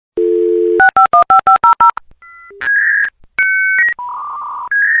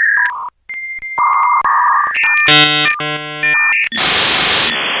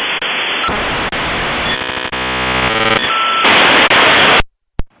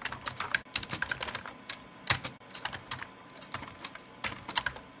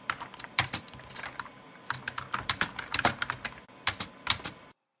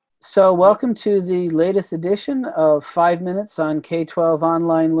So welcome to the latest edition of 5 Minutes on K-12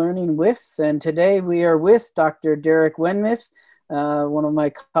 Online Learning with, and today we are with Dr. Derek Wenmoth, one of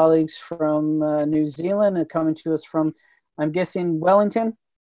my colleagues from New Zealand, coming to us from, I'm guessing, Wellington?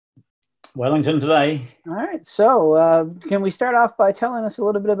 Wellington today. All right, so can we start off by telling us a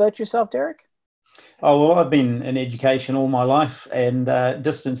little bit about yourself, Derek? Oh, well, I've been in education all my life, and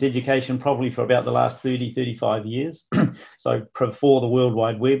distance education probably for about the last 35 years. So before the World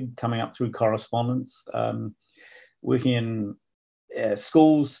Wide Web, coming up through correspondence, working in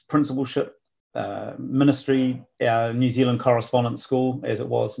schools, principalship, ministry, New Zealand Correspondence School, as it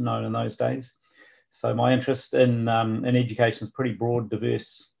was known in those days. So my interest in education is pretty broad,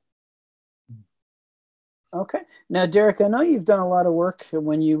 diverse. Okay. Now, Derek, I know you've done a lot of work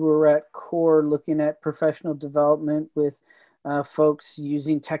when you were at CORE looking at professional development with folks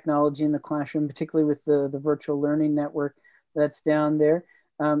using technology in the classroom, particularly with the virtual learning network that's down there.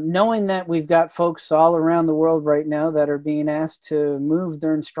 Knowing that we've got folks all around the world right now that are being asked to move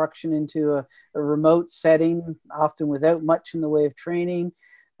their instruction into a remote setting, often without much in the way of training,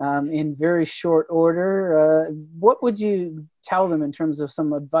 in very short order, what would you tell them in terms of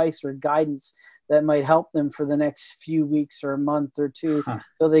some advice or guidance that might help them for the next few weeks or a month or two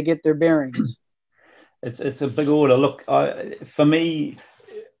till they get their bearings? It's a big order. Look, for me,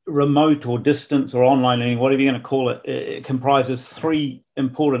 remote or distance or online learning, whatever you're going to call it, it comprises three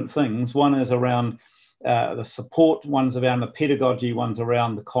important things. One is around the support, one's around the pedagogy, one's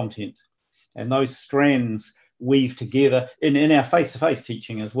around the content. And those strands weave together in our face-to-face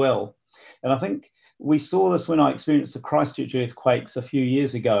teaching as well. And I think we saw this when I experienced the Christchurch earthquakes a few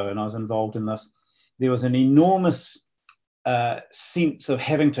years ago, and I was involved in this. There was an enormous sense of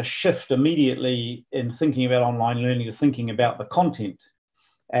having to shift immediately in thinking about online learning to thinking about the content.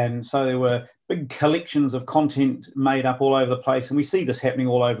 And so there were big collections of content made up all over the place, and we see this happening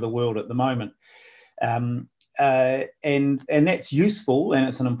all over the world at the moment. And that's useful, and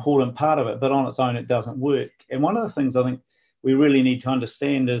it's an important part of it, but on its own it doesn't work. And one of the things I think we really need to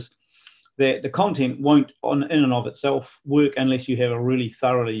understand is that the content won't in and of itself work unless you have a really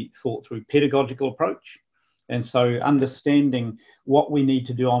thoroughly thought through pedagogical approach. And so understanding what we need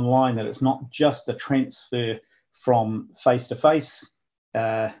to do online, that it's not just a transfer from face-to-face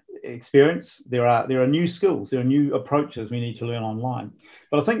experience. There are new skills, there are new approaches we need to learn online.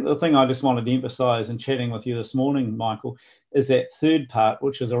 But I think the thing I just wanted to emphasize in chatting with you this morning, Michael, is that third part,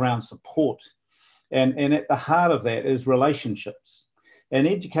 which is around support. And at the heart of that is relationships. And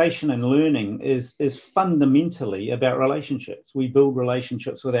education and learning is fundamentally about relationships. We build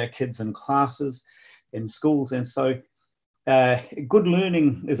relationships with our kids in classes, in schools. And so good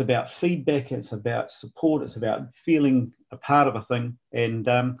learning is about feedback, it's about support, it's about feeling a part of a thing. And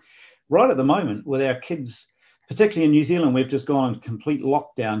right at the moment with our kids, particularly in New Zealand, we've just gone on complete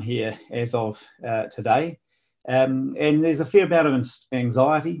lockdown here as of today. And there's a fair amount of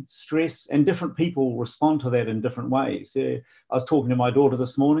anxiety, stress, and different people respond to that in different ways. I was talking to my daughter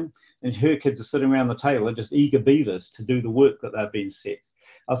this morning, and her kids are sitting around the table. They're just eager beavers to do the work that they've been set.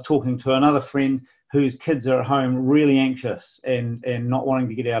 I was talking to another friend whose kids are at home really anxious and not wanting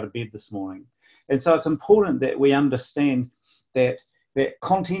to get out of bed this morning. And so it's important that we understand that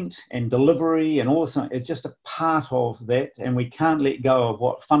content and delivery and all this is just a part of that, and we can't let go of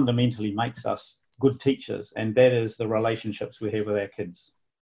what fundamentally makes us good teachers, and that is the relationships we have with our kids.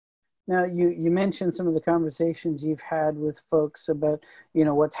 Now, you mentioned some of the conversations you've had with folks about,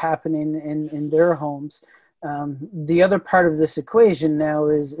 what's happening in their homes. The other part of this equation now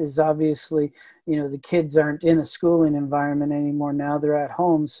is obviously, the kids aren't in a schooling environment anymore. Now they're at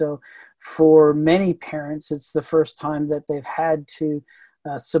home. So for many parents, it's the first time that they've had to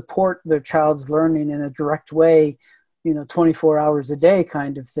support their child's learning in a direct way, 24 hours a day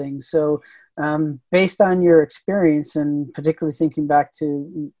kind of thing. So based on your experience, and particularly thinking back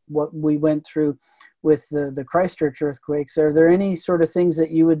to what we went through with the Christchurch earthquakes, are there any sort of things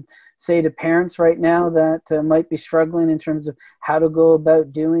that you would say to parents right now that might be struggling in terms of how to go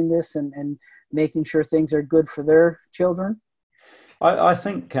about doing this and making sure things are good for their children? I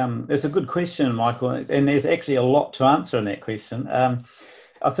think it's a good question, Michael, and there's actually a lot to answer in that question.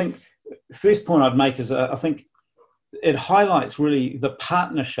 I think the first point I'd make is I think it highlights really the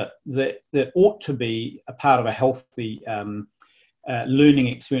partnership that ought to be a part of a healthy learning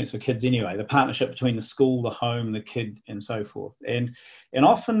experience for kids anyway, the partnership between the school, the home, the kid, and so forth. And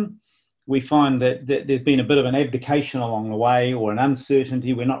often we find that there's been a bit of an abdication along the way, or an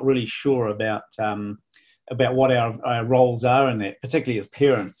uncertainty. We're not really sure about what our roles are in that, particularly as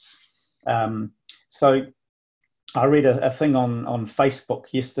parents. So I read a thing on Facebook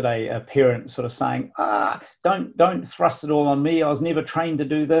yesterday, a parent sort of saying, don't thrust it all on me. I was never trained to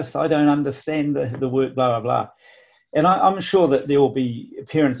do this. I don't understand the work, blah, blah, blah. And I'm sure that there will be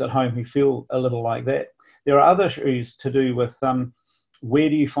parents at home who feel a little like that. There are other issues to do with where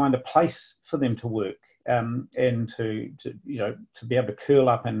do you find a place for them to work, and to be able to curl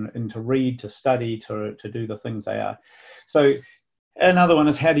up and to read, to study, to do the things they are. So another one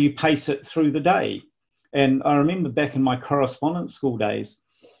is, how do you pace it through the day? And I remember back in my correspondence school days,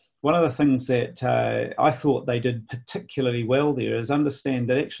 one of the things that I thought they did particularly well there is understand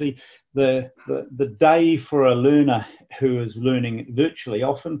that actually the day for a learner who is learning virtually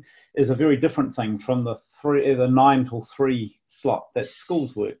often is a very different thing from the 9 till 3 slot that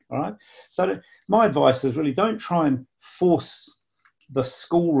schools work. All right. So my advice is really don't try and force the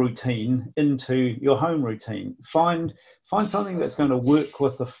school routine into your home routine. Find something that's going to work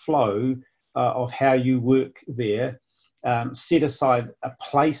with the flow of how you work there. Set aside a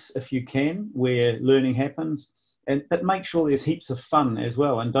place, if you can, where learning happens, but make sure there's heaps of fun as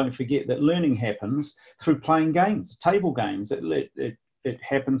well. And don't forget that learning happens through playing games, table games. It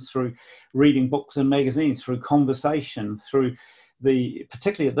happens through reading books and magazines, through conversation, through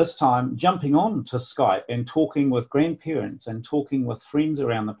particularly at this time, jumping on to Skype and talking with grandparents and talking with friends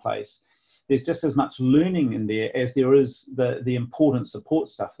around the place. There's just as much learning in there as there is the important support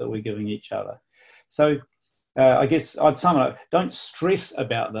stuff that we're giving each other. So I guess I'd sum it up. Don't stress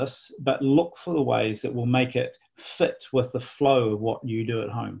about this, but look for the ways that will make it fit with the flow of what you do at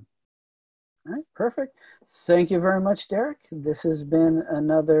home. All right, perfect. Thank you very much, Derek. This has been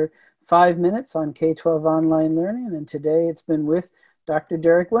another 5 minutes on K-12 online learning, and today it's been with Dr.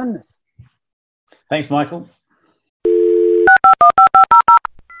 Derek Wenmoth. Thanks, Michael.